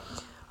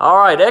All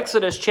right,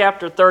 Exodus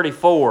chapter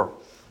 34.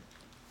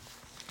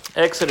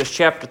 Exodus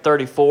chapter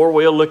 34.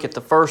 We'll look at the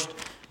first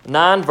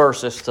 9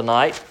 verses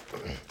tonight.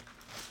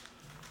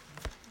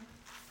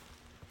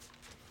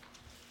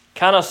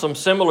 Kind of some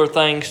similar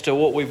things to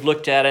what we've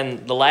looked at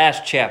in the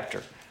last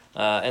chapter.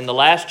 In the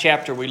last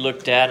chapter we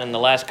looked at, in the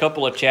last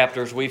couple of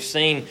chapters, we've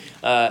seen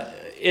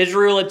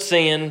Israel had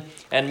sinned,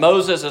 and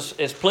Moses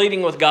is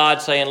pleading with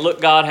God, saying,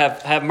 look, God,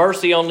 have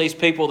mercy on these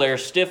people. They're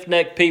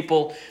stiff-necked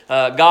people.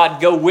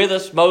 God, go with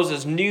us.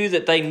 Moses knew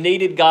that they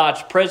needed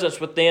God's presence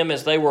with them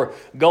as they were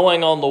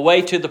going on the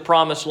way to the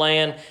promised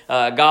land.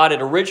 God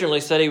had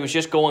originally said he was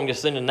just going to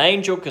send an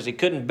angel because he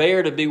couldn't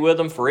bear to be with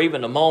them for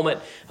even a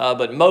moment.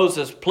 But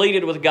Moses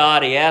pleaded with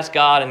God. He asked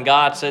God, and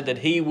God said that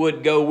he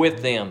would go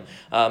with them.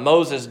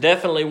 Moses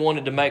definitely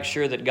wanted to make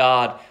sure that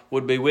God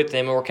would be with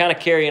them. And we're kind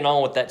of carrying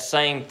on with that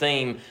same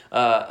theme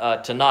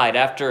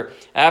tonight.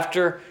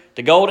 After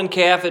the golden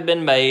calf had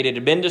been made, it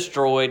had been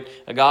destroyed,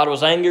 God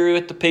was angry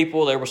with the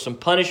people. There was some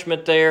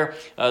punishment there.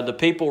 The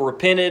people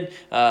repented.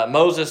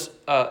 Moses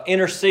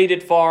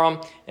interceded for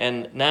them,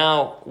 and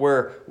now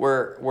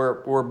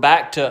we're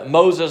back to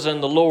Moses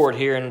and the Lord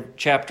here in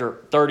chapter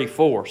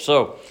 34.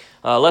 So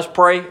let's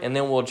pray, and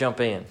then we'll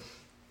jump in.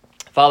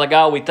 Father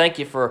God, we thank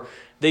you for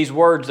these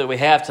words that we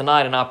have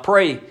tonight, and I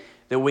pray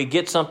that we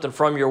get something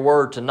from your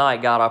word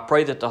tonight, God. I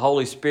pray that the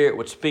Holy Spirit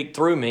would speak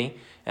through me,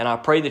 and I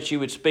pray that you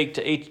would speak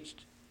to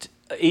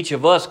each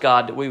of us,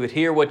 God, that we would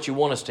hear what you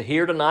want us to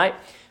hear tonight.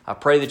 I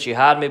pray that you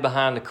hide me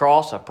behind the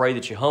cross. I pray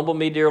that you humble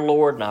me, dear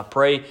Lord, and I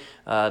pray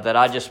that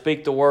I just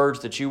speak the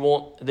words that you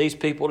want these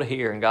people to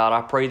hear. And God,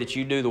 I pray that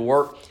you do the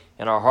work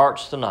in our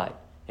hearts tonight.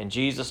 In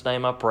Jesus'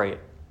 name I pray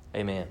it.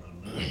 Amen.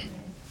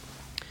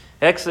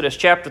 Exodus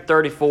chapter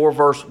 34,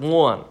 verse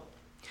 1.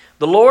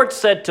 The Lord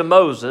said to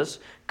Moses,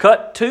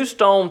 cut 2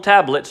 stone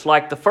tablets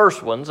like the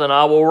first ones, and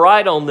I will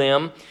write on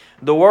them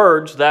the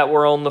words that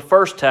were on the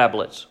first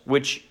tablets,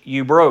 which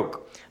you broke.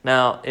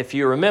 Now, if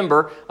you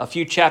remember, a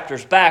few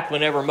chapters back,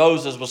 whenever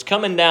Moses was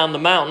coming down the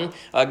mountain,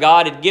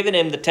 God had given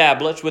him the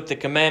tablets with the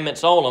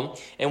commandments on them.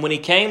 And when he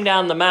came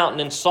down the mountain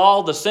and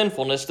saw the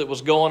sinfulness that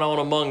was going on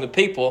among the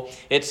people,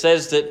 it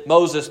says that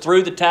Moses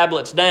threw the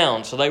tablets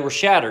down, so they were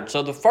shattered.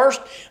 So the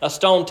first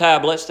stone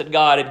tablets that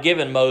God had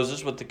given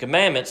Moses with the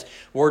commandments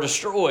were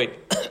destroyed.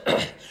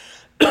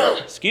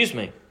 Excuse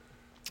me.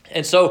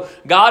 And so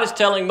God is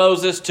telling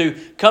Moses to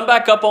come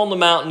back up on the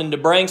mountain and to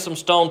bring some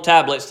stone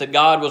tablets, that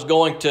God was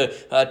going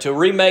to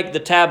remake the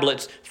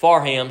tablets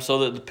for him so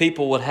that the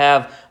people would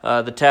have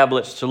the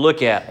tablets to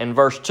look at. In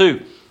verse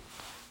 2,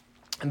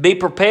 be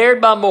prepared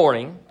by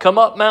morning, come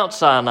up Mount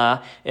Sinai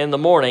in the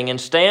morning,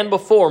 and stand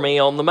before me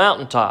on the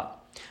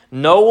mountaintop.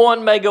 No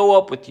one may go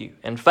up with you.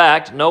 In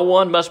fact, no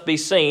one must be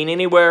seen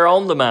anywhere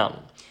on the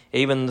mountain.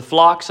 Even the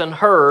flocks and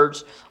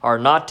herds are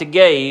not to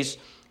gaze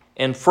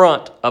in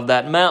front of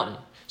that mountain.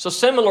 So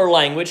similar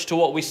language to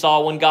what we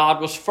saw when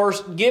God was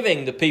first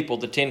giving the people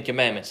the 10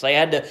 Commandments. They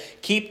had to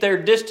keep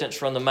their distance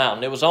from the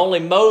mountain. It was only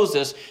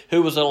Moses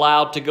who was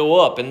allowed to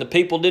go up, and the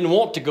people didn't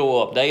want to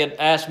go up. They had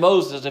asked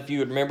Moses, if you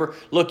would remember,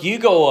 look, you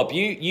go up.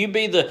 You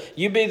be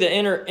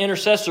the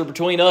intercessor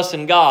between us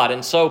and God.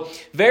 And so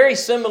very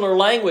similar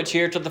language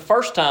here to the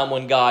first time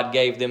when God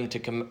gave them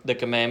the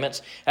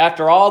commandments.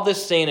 After all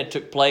this sin had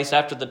took place,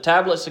 after the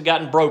tablets had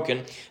gotten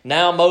broken,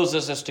 now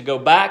Moses is to go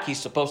back. He's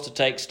supposed to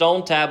take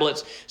stone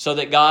tablets so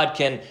that God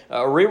can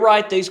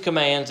rewrite these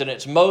commands, and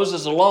it's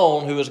Moses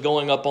alone who is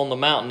going up on the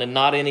mountain, and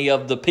not any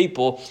of the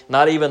people,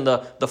 not even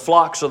the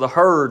flocks or the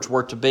herds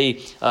were to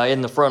be in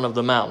the front of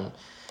the mountain.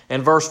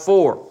 In verse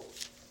 4,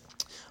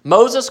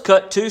 Moses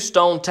cut 2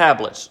 stone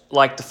tablets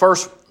like the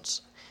first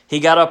ones.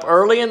 He got up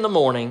early in the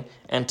morning,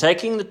 and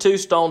taking the 2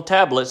 stone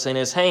tablets in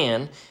his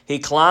hand, he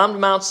climbed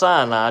Mount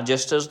Sinai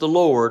just as the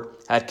Lord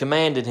had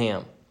commanded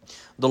him.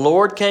 The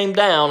Lord came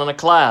down in a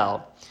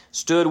cloud,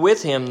 stood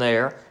with him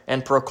there,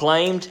 and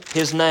proclaimed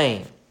his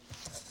name,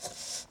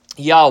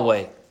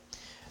 Yahweh.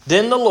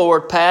 Then the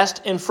Lord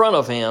passed in front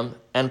of him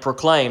and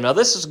proclaimed. Now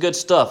this is good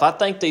stuff. I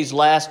think these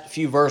last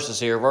few verses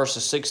here,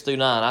 verses 6 through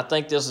 9, I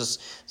think this is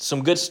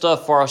some good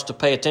stuff for us to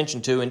pay attention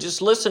to, and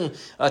just listen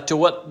to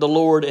what the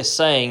Lord is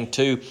saying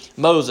to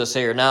Moses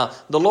here. Now,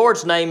 the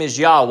Lord's name is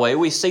Yahweh.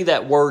 We see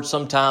that word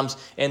sometimes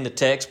in the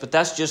text, but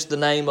that's just the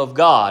name of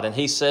God. And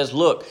he says,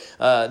 look,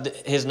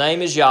 his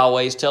name is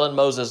Yahweh. He's telling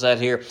Moses that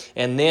here.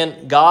 And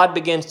then God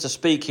begins to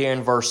speak here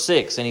in verse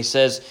 6, and he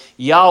says,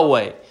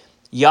 Yahweh.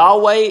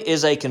 Yahweh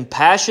is a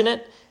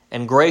compassionate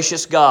and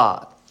gracious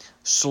God,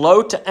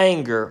 slow to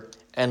anger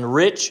and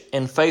rich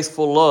in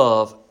faithful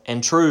love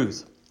and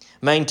truth,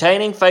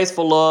 maintaining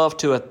faithful love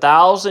to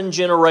 1,000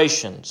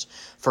 generations,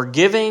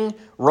 forgiving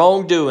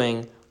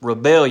wrongdoing,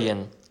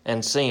 rebellion,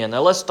 and sin.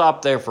 Now let's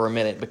stop there for a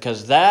minute,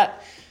 because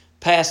that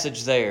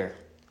passage there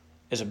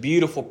is a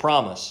beautiful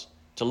promise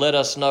to let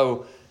us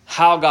know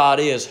how God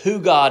is, who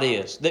God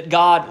is, that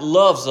God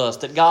loves us,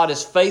 that God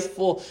is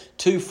faithful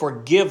to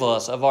forgive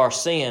us of our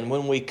sin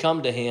when we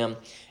come to Him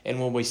and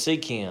when we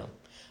seek Him.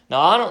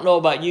 Now, I don't know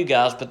about you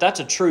guys, but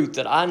that's a truth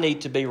that I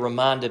need to be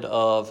reminded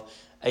of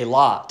a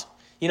lot.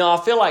 I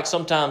feel like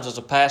sometimes as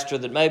a pastor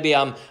that maybe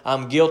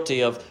I'm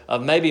guilty of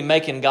maybe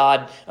making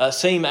God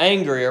seem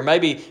angry, or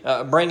maybe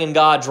bringing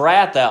God's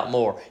wrath out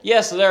more.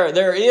 Yes,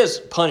 there is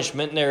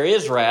punishment and there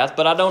is wrath,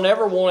 but I don't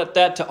ever want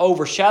that to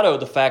overshadow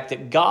the fact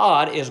that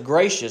God is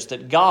gracious,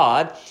 that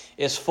God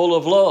is full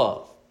of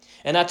love.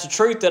 And that's a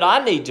truth that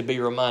I need to be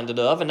reminded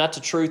of, and that's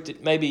a truth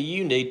that maybe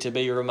you need to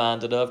be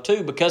reminded of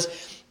too,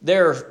 because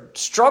there are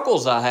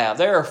struggles I have.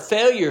 There are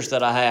failures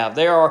that I have.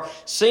 There are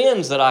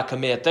sins that I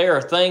commit. There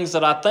are things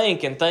that I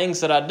think and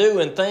things that I do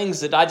and things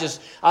that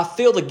I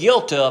feel the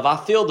guilt of. I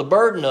feel the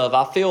burden of.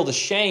 I feel the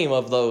shame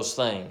of those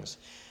things.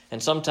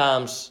 And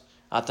sometimes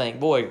I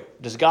think, boy,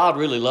 does God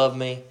really love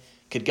me?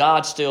 Could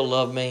God still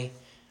love me?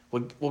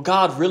 Will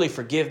God really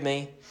forgive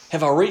me?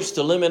 Have I reached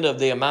the limit of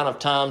the amount of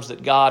times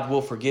that God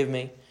will forgive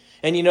me?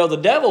 And the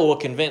devil will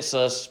convince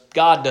us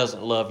God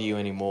doesn't love you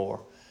anymore.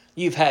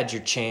 You've had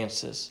your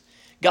chances.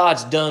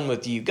 God's done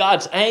with you.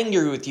 God's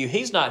angry with you.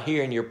 He's not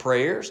hearing your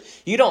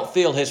prayers. You don't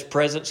feel His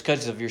presence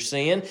because of your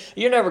sin.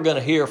 You're never going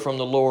to hear from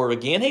the Lord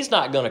again. He's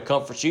not going to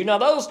comfort you. Now,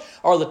 those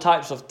are the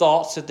types of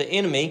thoughts that the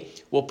enemy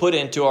will put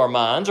into our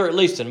minds, or at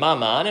least in my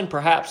mind, and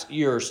perhaps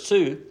yours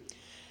too.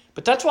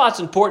 But that's why it's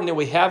important that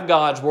we have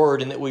God's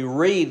Word and that we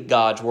read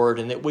God's Word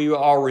and that we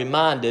are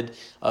reminded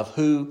of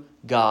who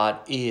God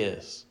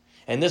is.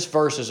 And this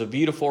verse is a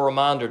beautiful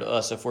reminder to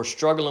us if we're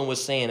struggling with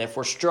sin, if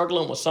we're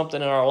struggling with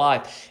something in our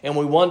life, and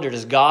we wonder,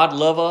 does God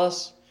love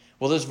us?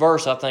 Well, this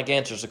verse, I think,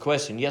 answers the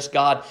question. Yes,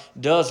 God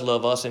does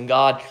love us, and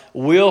God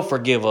will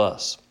forgive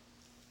us.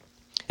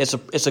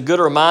 It's a good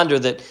reminder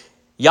that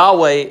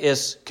Yahweh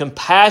is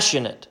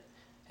compassionate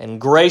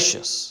and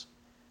gracious.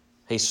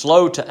 He's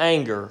slow to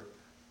anger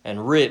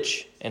and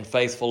rich in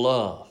faithful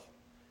love.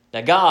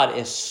 Now, God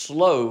is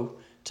slow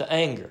to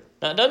anger.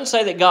 Now, it doesn't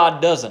say that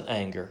God doesn't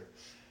anger,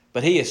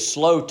 but He is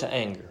slow to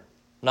anger.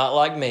 Not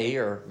like me,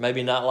 or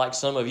maybe not like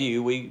some of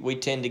you. We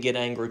tend to get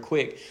angry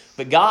quick.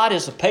 But God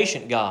is a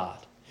patient God.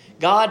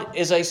 God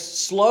is a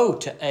slow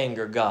to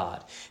anger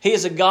God. He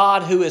is a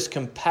God who is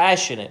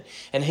compassionate,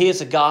 and He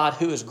is a God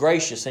who is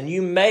gracious. And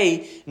you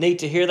may need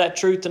to hear that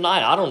truth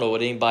tonight. I don't know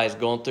what anybody's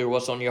going through,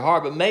 what's on your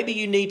heart, but maybe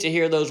you need to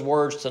hear those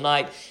words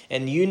tonight,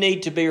 and you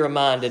need to be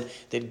reminded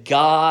that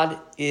God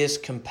is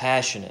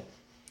compassionate.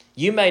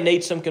 You may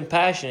need some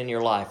compassion in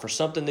your life for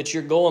something that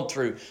you're going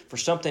through, for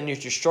something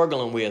that you're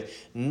struggling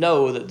with.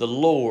 Know that the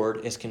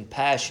Lord is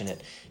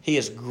compassionate. He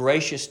is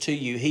gracious to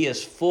you. He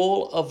is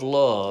full of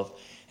love,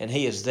 and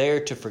He is there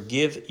to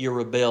forgive your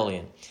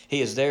rebellion.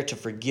 He is there to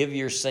forgive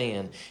your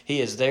sin. He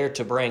is there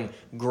to bring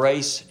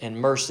grace and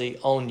mercy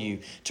on you,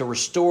 to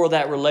restore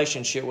that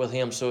relationship with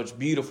Him so it's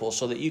beautiful,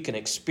 so that you can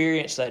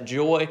experience that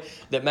joy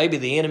that maybe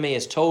the enemy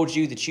has told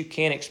you that you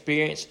can't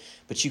experience,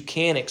 but you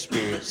can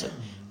experience it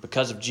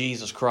because of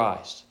Jesus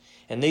Christ.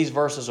 And these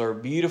verses are a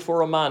beautiful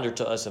reminder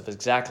to us of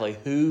exactly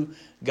who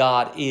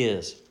God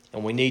is,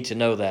 and we need to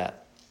know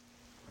that.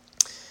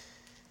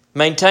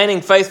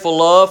 Maintaining faithful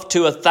love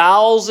to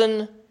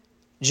 1,000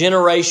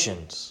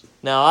 generations.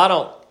 Now, I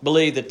don't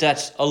believe that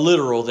that's a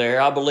literal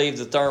there. I believe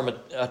the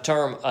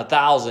term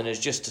 1,000 is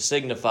just to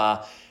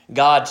signify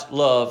God's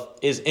love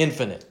is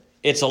infinite.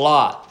 It's a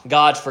lot.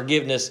 God's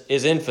forgiveness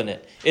is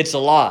infinite. It's a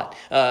lot.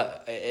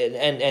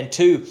 And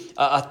to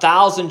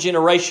 1,000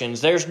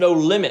 generations, there's no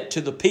limit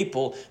to the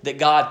people that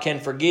God can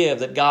forgive,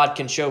 that God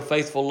can show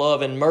faithful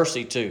love and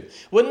mercy to.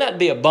 Wouldn't that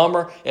be a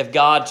bummer if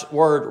God's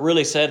Word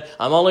really said,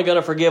 I'm only going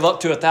to forgive up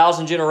to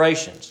 1,000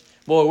 generations?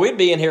 Boy, we'd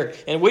be in here,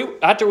 and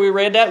after we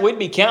read that, we'd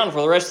be counting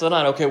for the rest of the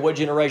night. Okay, what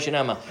generation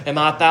am I? Am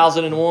I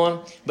 1,001?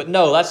 But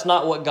no, that's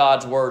not what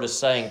God's Word is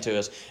saying to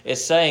us.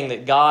 It's saying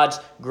that God's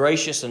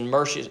gracious and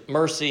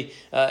mercy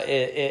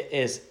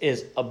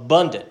is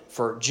abundant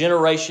for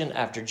generation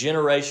after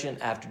generation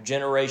after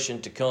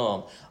generation to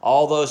come.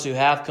 All those who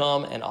have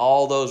come and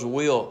all those who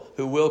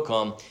will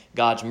come,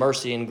 God's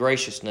mercy and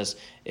graciousness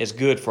is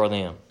good for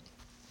them.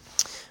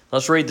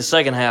 Let's read the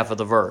second half of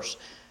the verse.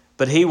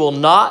 But He will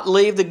not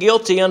leave the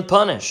guilty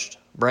unpunished,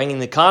 bringing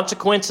the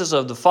consequences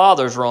of the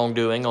father's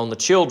wrongdoing on the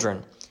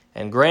children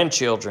and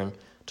grandchildren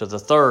to the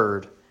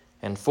third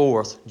and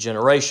fourth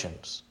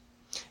generations.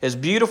 As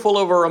beautiful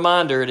of a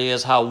reminder it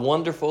is how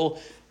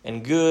wonderful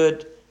and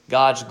good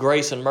God's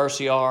grace and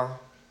mercy are,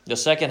 the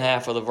second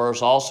half of the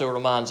verse also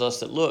reminds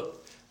us that, look,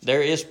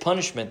 there is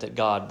punishment that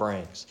God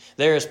brings.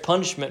 There is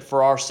punishment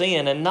for our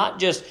sin, and not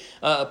just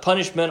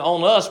punishment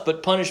on us,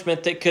 but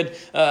punishment that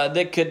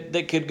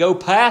could go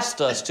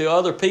past us to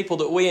other people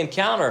that we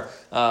encounter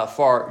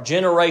for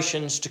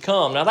generations to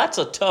come. Now, that's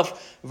a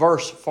tough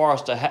verse for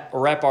us to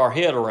wrap our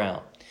head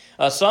around.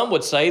 Some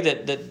would say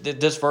that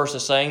this verse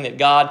is saying that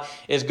God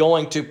is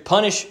going to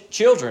punish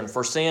children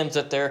for sins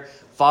that their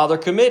father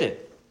committed.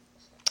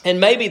 And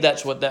maybe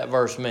that's what that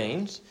verse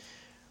means.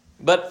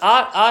 But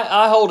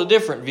I hold a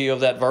different view of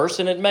that verse,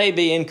 and it may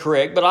be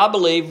incorrect, but I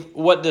believe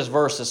what this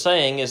verse is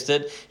saying is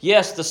that,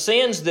 yes, the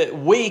sins that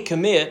we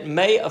commit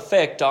may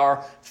affect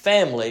our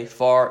family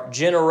for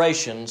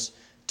generations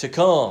to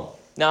come.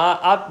 Now,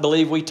 I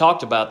believe we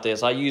talked about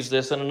this. I used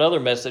this in another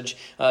message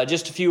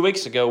just a few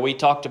weeks ago. We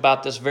talked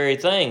about this very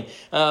thing.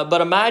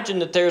 But imagine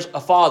that there's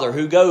a father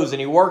who goes and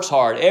he works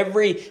hard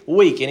every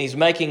week and he's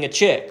making a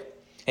check.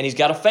 And he's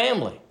got a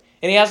family.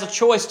 And he has a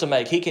choice to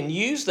make. He can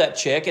use that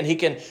check and he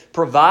can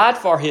provide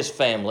for his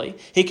family.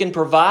 He can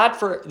provide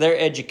for their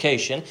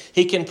education.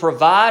 He can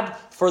provide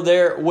for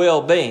their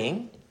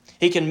well-being.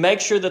 He can make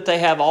sure that they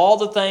have all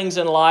the things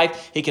in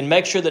life. He can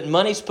make sure that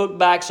money's put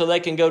back so they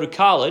can go to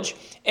college.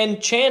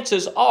 And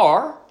chances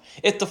are,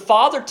 if the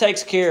father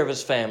takes care of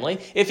his family,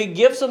 if he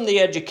gives them the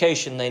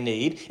education they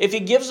need, if he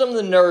gives them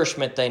the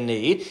nourishment they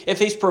need, if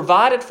he's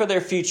provided for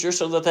their future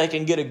so that they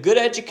can get a good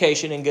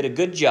education and get a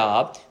good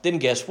job, then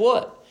guess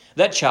what?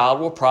 That child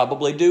will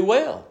probably do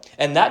well.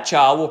 And that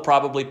child will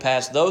probably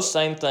pass those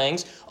same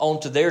things on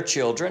to their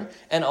children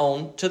and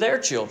on to their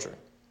children.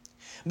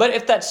 But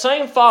if that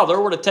same father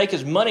were to take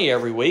his money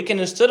every week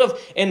and instead of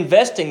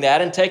investing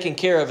that and taking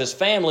care of his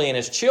family and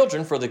his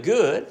children for the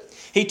good,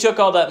 he took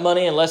all that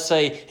money and let's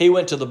say he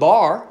went to the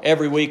bar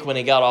every week when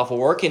he got off of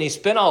work and he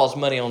spent all his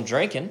money on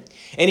drinking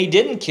and he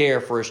didn't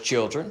care for his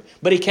children,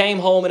 but he came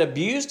home and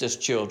abused his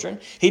children.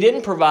 He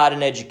didn't provide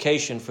an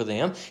education for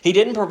them. He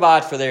didn't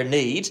provide for their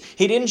needs.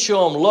 He didn't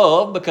show them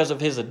love because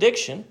of his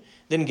addiction.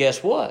 Then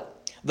guess what?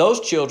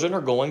 Those children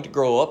are going to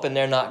grow up and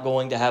they're not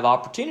going to have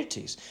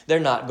opportunities. They're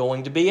not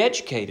going to be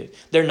educated.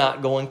 They're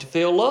not going to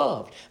feel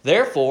loved.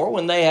 Therefore,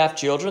 when they have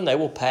children, they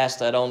will pass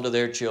that on to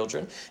their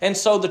children. And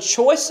so the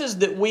choices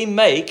that we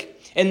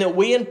make and that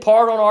we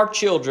impart on our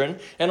children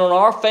and on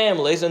our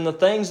families and the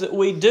things that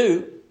we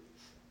do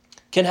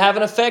can have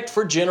an effect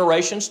for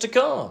generations to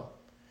come,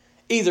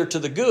 either to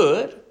the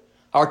good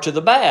or to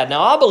the bad.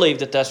 Now, I believe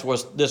that that's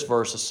what this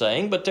verse is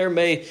saying, but there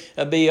may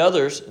be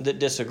others that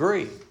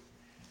disagree.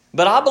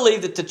 But I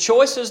believe that the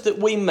choices that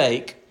we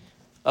make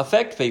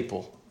affect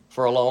people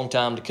for a long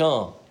time to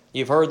come.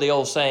 You've heard the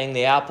old saying,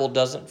 the apple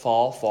doesn't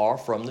fall far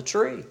from the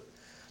tree.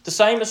 The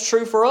same is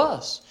true for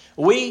us.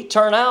 We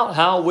turn out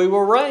how we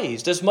were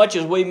raised. As much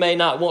as we may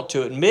not want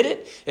to admit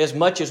it, as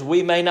much as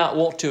we may not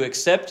want to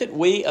accept it,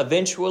 we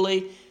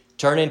eventually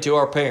turn into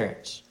our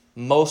parents.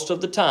 Most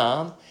of the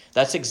time,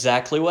 that's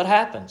exactly what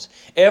happens.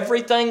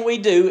 Everything we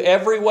do,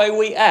 every way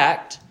we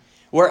act,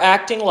 we're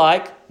acting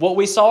like what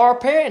we saw our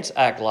parents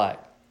act like.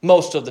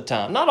 Most of the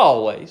time. Not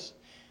always.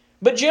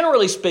 But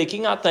generally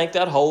speaking, I think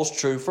that holds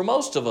true for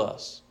most of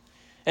us.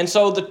 And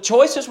so the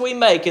choices we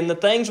make and the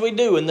things we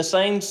do and the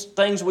same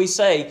things we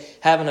say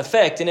have an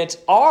effect. And it's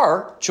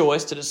our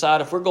choice to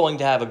decide if we're going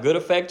to have a good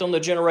effect on the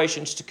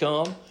generations to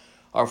come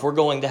or if we're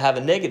going to have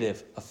a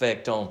negative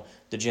effect on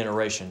the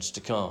generations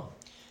to come.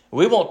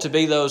 We want to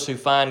be those who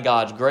find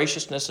God's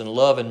graciousness and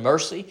love and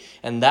mercy,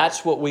 and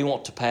that's what we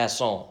want to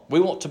pass on. We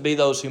want to be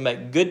those who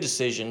make good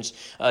decisions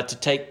to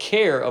take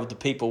care of the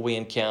people we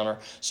encounter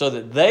so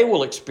that they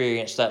will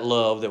experience that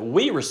love that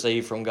we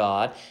receive from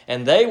God,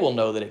 and they will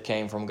know that it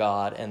came from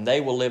God, and they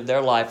will live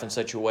their life in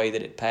such a way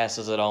that it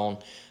passes it on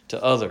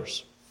to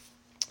others.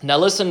 Now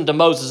listen to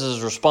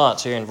Moses'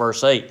 response here in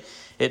verse 8.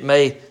 It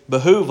may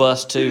behoove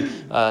us to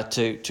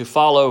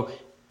follow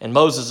in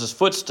Moses'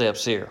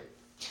 footsteps here.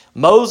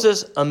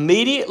 Moses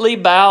immediately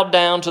bowed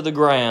down to the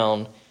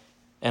ground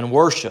and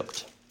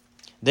worshipped.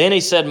 Then he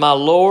said, "My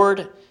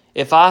Lord,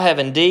 if I have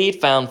indeed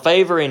found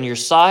favor in your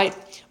sight,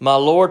 my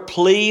Lord,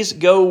 please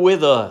go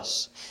with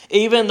us.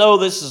 Even though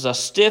this is a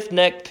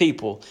stiff-necked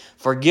people,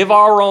 forgive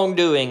our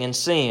wrongdoing and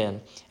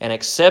sin, and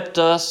accept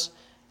us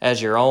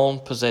as your own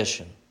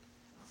possession."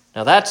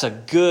 Now that's a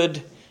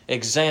good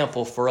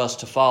example for us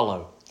to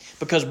follow.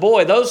 Because,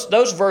 boy,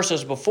 those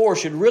verses before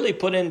should really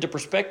put into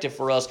perspective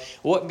for us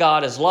what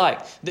God is like.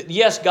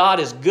 Yes, God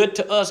is good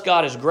to us.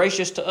 God is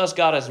gracious to us.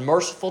 God is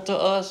merciful to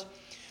us.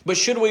 But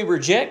should we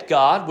reject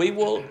God, we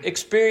will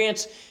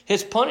experience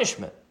His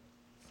punishment.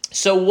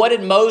 So what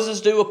did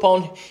Moses do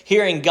upon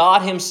hearing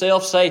God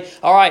Himself say,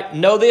 "All right,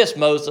 know this,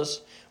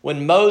 Moses"?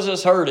 When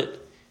Moses heard it,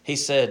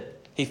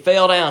 he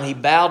fell down, he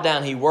bowed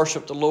down, he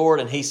worshiped the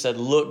Lord, and he said,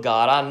 "Look,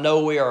 God, I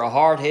know we are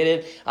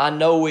hard-headed. I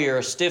know we are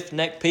a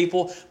stiff-necked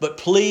people, but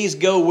please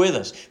go with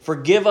us.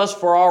 Forgive us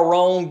for our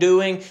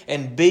wrongdoing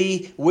and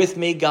be with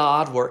me,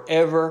 God,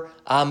 wherever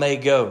I may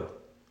go."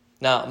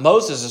 Now,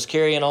 Moses is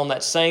carrying on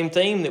that same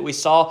theme that we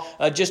saw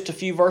just a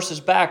few verses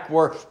back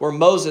where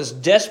Moses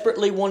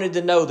desperately wanted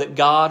to know that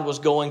God was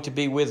going to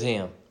be with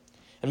him.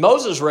 And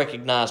Moses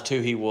recognized who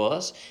he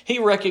was. He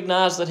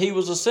recognized that he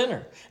was a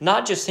sinner.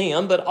 Not just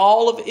him, but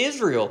all of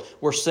Israel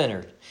were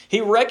sinners. He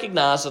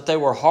recognized that they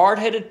were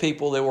hard-headed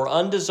people that were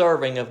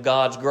undeserving of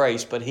God's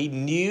grace, but he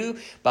knew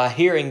by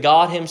hearing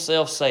God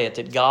Himself say it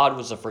that God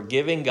was a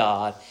forgiving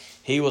God.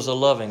 He was a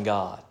loving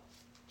God.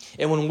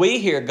 And when we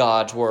hear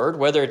God's Word,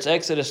 whether it's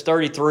Exodus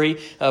 33,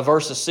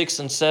 verses 6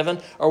 and 7,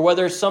 or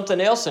whether it's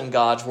something else in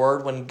God's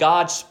Word, when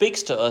God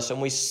speaks to us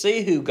and we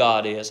see who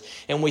God is,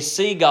 and we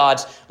see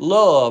God's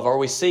love, or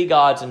we see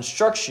God's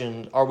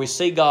instruction, or we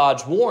see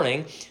God's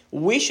warning,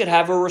 we should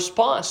have a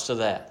response to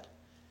that.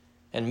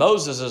 And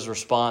Moses'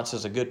 response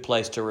is a good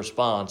place to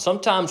respond.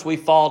 Sometimes we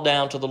fall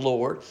down to the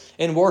Lord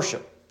in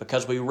worship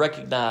because we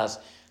recognize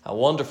how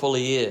wonderful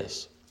He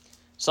is.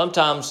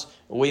 Sometimes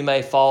we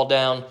may fall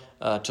down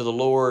to the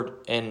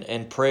Lord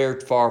in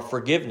prayer for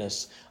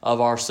forgiveness of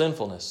our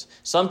sinfulness.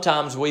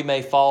 Sometimes we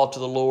may fall to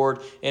the Lord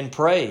in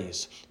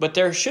praise. But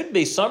there should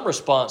be some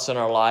response in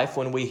our life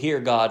when we hear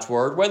God's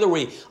Word. Whether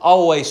we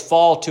always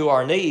fall to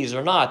our knees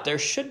or not, there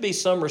should be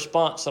some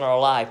response in our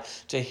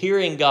life to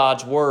hearing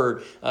God's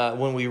Word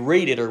when we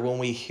read it or when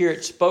we hear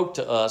it spoke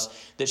to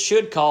us that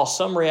should cause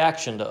some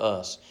reaction to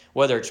us.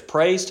 Whether it's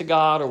praise to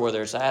God or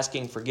whether it's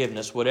asking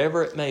forgiveness,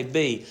 whatever it may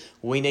be,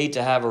 we need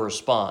to have a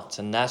response.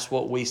 And that's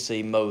what we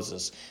see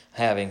Moses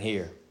having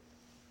here.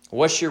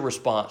 What's your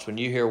response when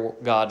you hear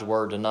God's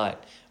Word tonight?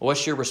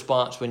 What's your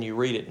response when you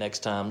read it next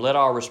time? Let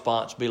our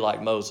response be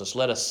like Moses.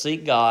 Let us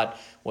seek God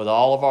with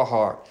all of our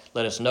heart.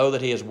 Let us know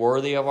that He is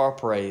worthy of our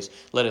praise.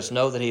 Let us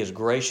know that He is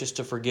gracious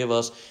to forgive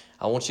us.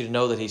 I want you to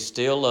know that He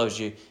still loves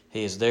you.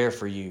 He is there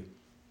for you.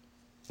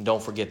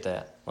 Don't forget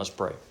that. Let's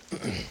pray.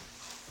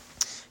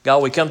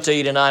 God, we come to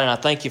you tonight, and I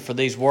thank you for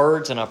these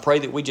words, and I pray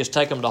that we just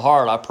take them to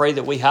heart. I pray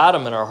that we hide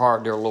them in our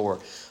heart, dear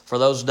Lord, for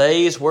those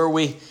days where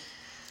we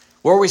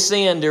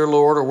sin, dear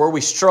Lord, or where we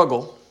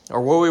struggle,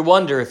 or where we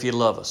wonder if you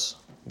love us.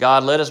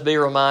 God, let us be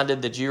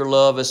reminded that your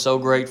love is so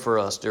great for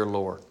us, dear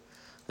Lord,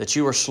 that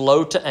you are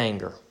slow to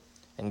anger.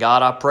 And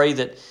God, I pray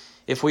that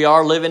if we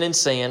are living in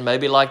sin,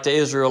 maybe like the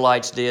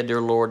Israelites did,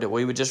 dear Lord, that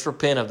we would just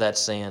repent of that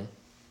sin.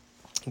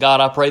 God,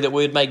 I pray that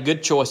we would make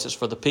good choices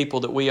for the people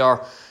that we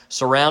are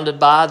surrounded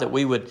by, that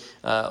we would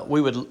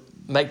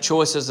make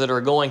choices that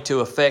are going to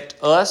affect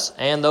us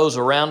and those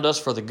around us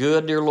for the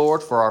good, dear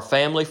Lord, for our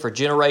family, for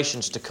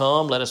generations to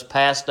come. Let us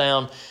pass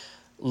down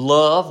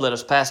love. Let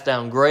us pass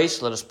down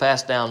grace. Let us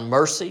pass down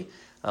mercy.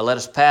 Let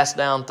us pass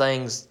down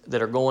things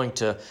that are going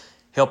to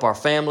help our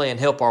family and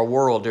help our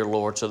world, dear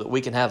Lord, so that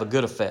we can have a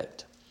good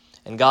effect.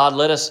 And God,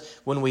 let us,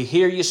 when we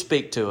hear you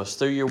speak to us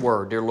through your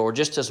word, dear Lord,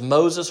 just as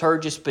Moses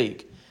heard you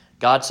speak,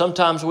 God,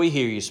 sometimes we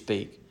hear you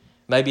speak.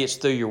 Maybe it's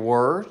through your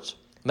words.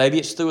 Maybe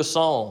it's through a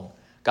song.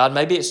 God,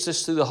 maybe it's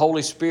just through the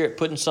Holy Spirit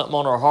putting something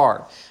on our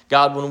heart.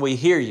 God, when we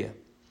hear you,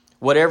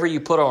 whatever you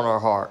put on our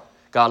heart,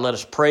 God, let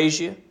us praise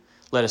you.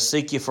 Let us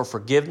seek you for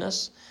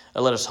forgiveness.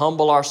 And let us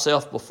humble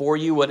ourselves before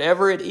you.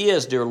 Whatever it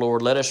is, dear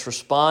Lord, let us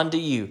respond to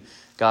you.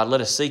 God,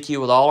 let us seek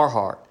you with all our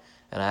heart.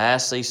 And I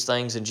ask these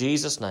things in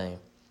Jesus' name.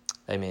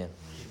 Amen.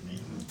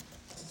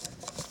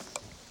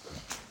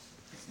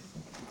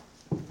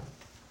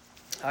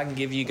 I can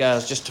give you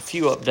guys just a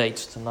few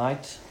updates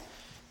tonight.